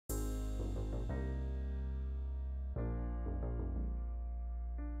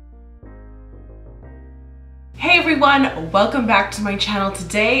Hey everyone, welcome back to my channel.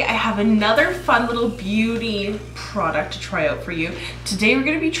 Today I have another fun little beauty product to try out for you. Today we're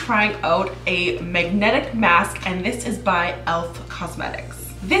going to be trying out a magnetic mask, and this is by E.L.F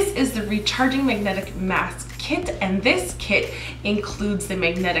Cosmetics. This is the recharging magnetic mask kit, and this kit includes the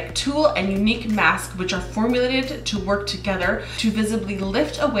magnetic tool and unique mask, which are formulated to work together to visibly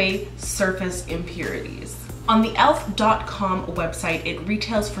lift away surface impurities. On the E.L.F.com website, it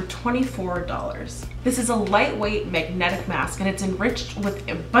retails for $24. This is a lightweight magnetic mask, and it's enriched with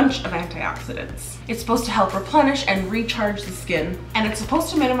a bunch of antioxidants. It's supposed to help replenish and recharge the skin, and it's supposed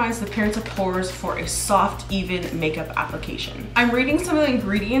to minimize the appearance of pores for a soft, even makeup application. I'm reading some of the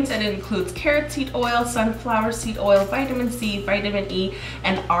ingredients, and it includes carrot seed oil, sunflower seed oil, vitamin C, vitamin E,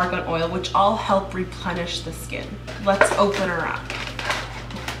 and argan oil, which all help replenish the skin. Let's open her up.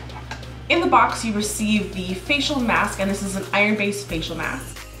 In the box, you receive the facial mask, and this is an iron-based facial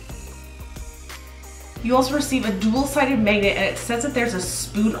mask. You also receive a dual-sided magnet, and it says that there's a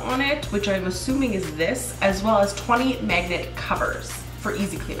spoon on it, which I'm assuming is this, as well as 20 magnet covers for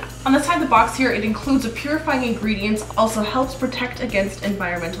easy cleanup. On the side of the box here, it includes a purifying ingredients, also helps protect against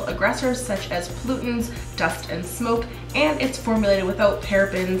environmental aggressors such as pollutants, dust, and smoke, and it's formulated without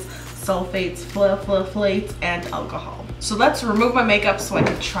parabens, sulfates, phthalates, and alcohol. So let's remove my makeup so I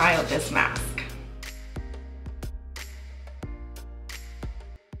can try out this mask.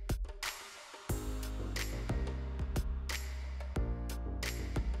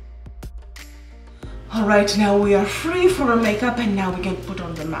 Alright, now we are free from our makeup, and now we can put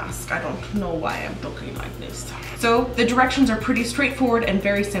on the mask. I don't know why I'm looking like this. So the directions are pretty straightforward and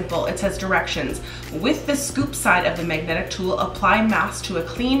very simple. It says directions. With the scoop side of the magnetic tool, apply mask to a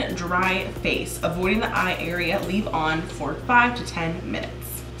clean, dry face, avoiding the eye area. Leave on for 5 to 10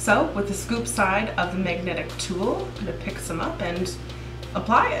 minutes. So with the scoop side of the magnetic tool, I'm gonna pick some up and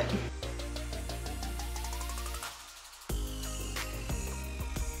apply it.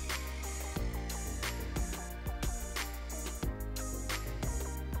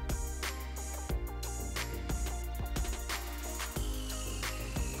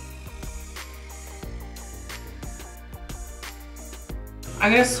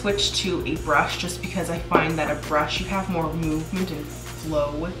 I'm gonna switch to a brush just because I find that a brush, you have more movement and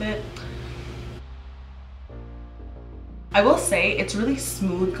flow with it. I will say it's really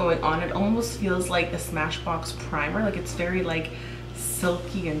smooth going on. It almost feels like the Smashbox primer. Like it's very like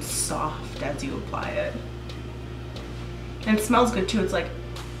silky and soft as you apply it. And it smells good too. It's like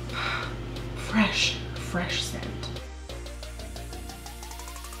fresh scent.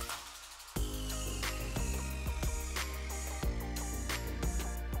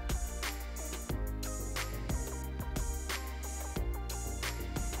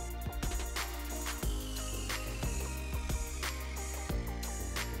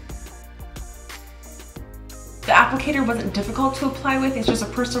 The applicator wasn't difficult to apply with, it's just a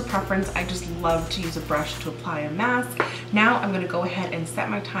personal preference. I just love to use a brush to apply a mask. Now I'm gonna go ahead and set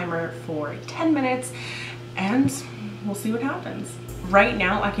my timer for 10 minutes and we'll see what happens. Right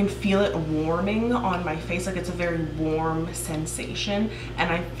now I can feel it warming on my face, like it's a very warm sensation,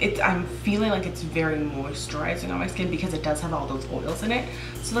 and I'm feeling like it's very moisturizing on my skin because it does have all those oils in it.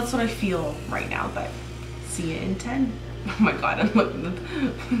 So that's what I feel right now, but see you in 10. Oh my god, and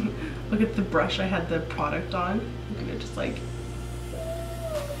look at the brush I had the product on. Look at it, just like,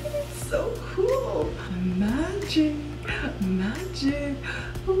 it's so cool. Magic, magic.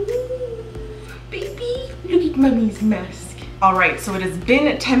 Ooh, baby, look at mommy's mask. All right, so it has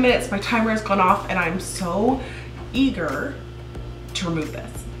been 10 minutes. My timer has gone off, and I'm so eager to remove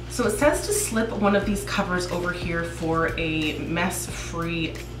this. So it says to slip one of these covers over here for a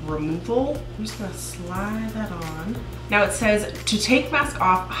mess-free removal. I'm just gonna slide that on. Now it says to take mask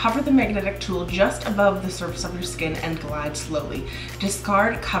off, hover the magnetic tool just above the surface of your skin and glide slowly.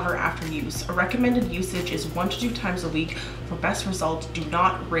 Discard cover after use. A recommended usage is 1 to 2 times a week. For best results, do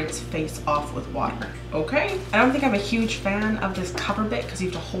not rinse face off with water. Okay, I don't think I'm a huge fan of this cover bit because you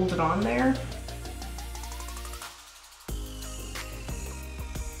have to hold it on there.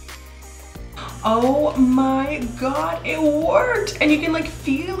 Oh my god, it worked! And you can like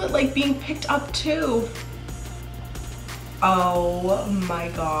feel it like being picked up too. Oh my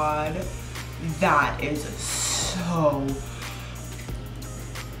god, that is so,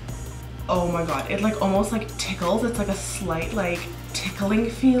 oh my god, it like almost like tickles. It's like a slight like tickling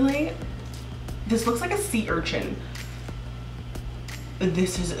feeling. This looks like a sea urchin.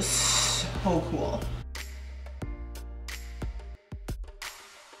 This is so cool.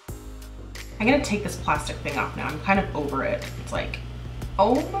 I'm gonna take this plastic thing off now. I'm kind of over it. It's like,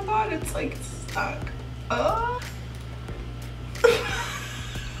 oh my god, it's like stuck.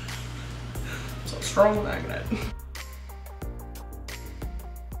 It's a strong magnet.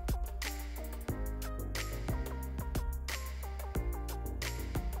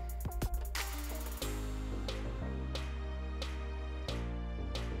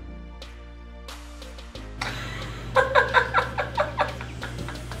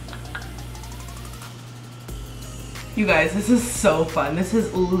 You guys, this is so fun. This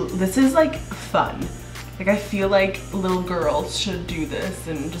is like fun. Like, I feel like little girls should do this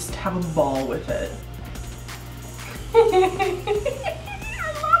and just have a ball with it. I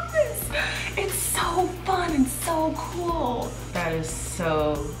love this. It's so fun and so cool. That is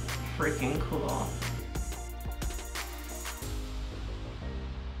so freaking cool.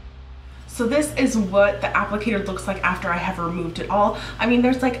 So this is what the applicator looks like after I have removed it all. I mean,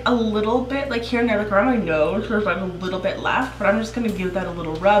 there's like a little bit, like here and there, like around my nose, there's like a little bit left, but I'm just gonna give that a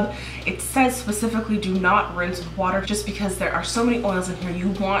little rub. It says specifically do not rinse with water, just because there are so many oils in here, you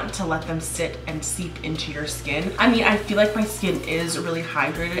want to let them sit and seep into your skin. I mean, I feel like my skin is really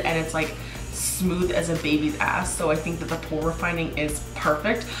hydrated and it's like smooth as a baby's ass, so I think that the pore refining is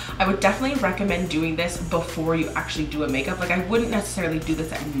perfect. I would definitely recommend doing this before you actually do a makeup. Like, I wouldn't necessarily do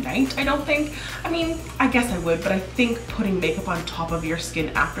this at night, I don't think. I mean, I guess I would, but I think putting makeup on top of your skin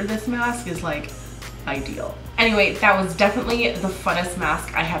after this mask is like ideal. Anyway, that was definitely the funnest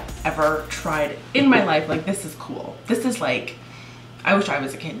mask I have ever tried in my life. Like, this is cool. This is like, I wish I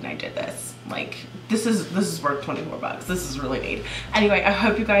was a kid and I did this. Like, this is worth 24 bucks. This is really neat. Anyway, I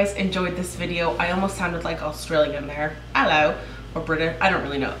hope you guys enjoyed this video. I almost sounded like Australian there. Hello. Or British. I don't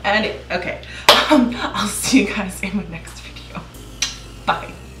really know. And okay. I'll see you guys in my next video.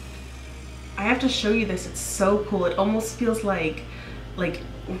 Bye. I have to show you this. It's so cool. It almost feels like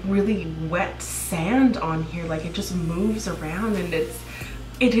really wet sand on here. Like, it just moves around and it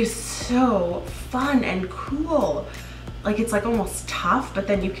is so fun and cool. Like, it's like almost tough, but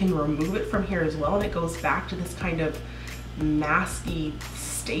then you can remove it from here as well, and it goes back to this kind of masky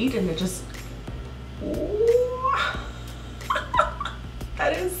state, and it just, ooh.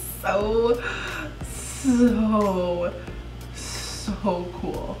 That is so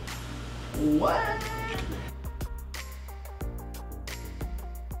cool. What?